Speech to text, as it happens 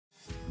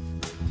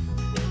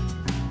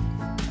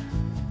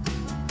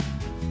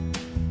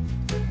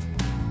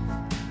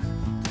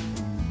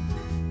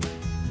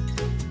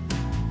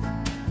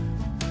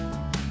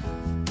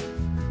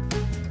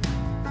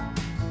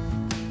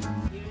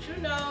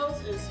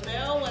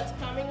Smell what's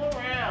coming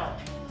around.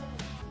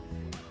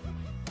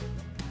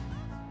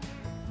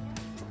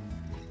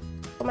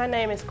 My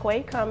name is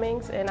Qua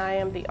Cummings, and I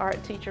am the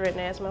art teacher at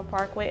Nasma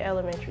Parkway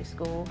Elementary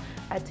School.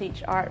 I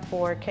teach art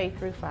for K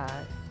through 5.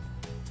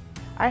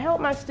 I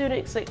help my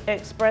students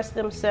express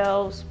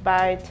themselves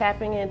by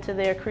tapping into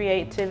their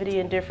creativity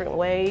in different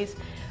ways.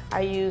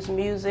 I use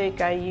music,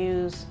 I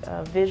use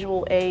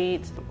visual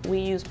aids, we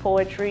use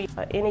poetry,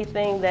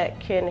 anything that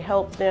can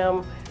help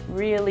them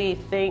really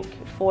think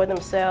for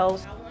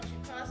themselves.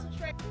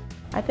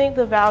 I think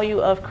the value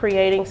of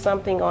creating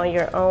something on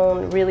your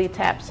own really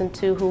taps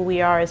into who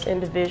we are as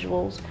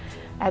individuals.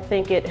 I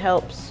think it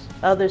helps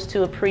others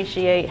to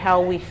appreciate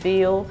how we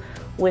feel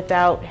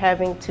without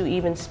having to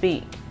even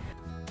speak.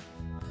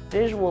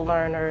 Visual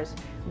learners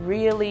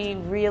really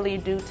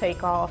do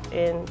take off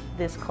in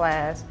this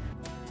class.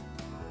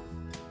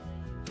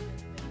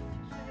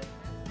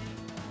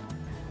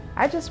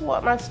 I just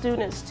want my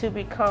students to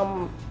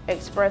become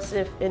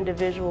expressive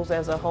individuals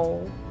as a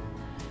whole.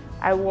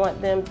 I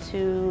want them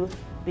to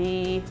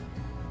be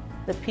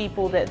the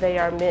people that they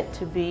are meant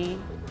to be.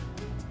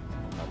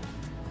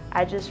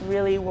 I just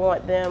really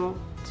want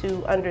them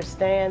to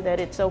understand that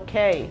it's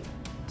okay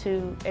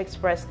to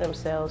express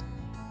themselves.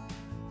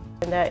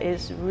 And that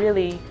is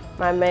really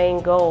my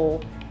main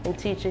goal in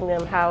teaching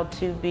them how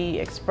to be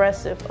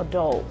expressive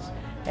adults.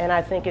 And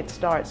I think it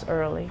starts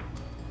early.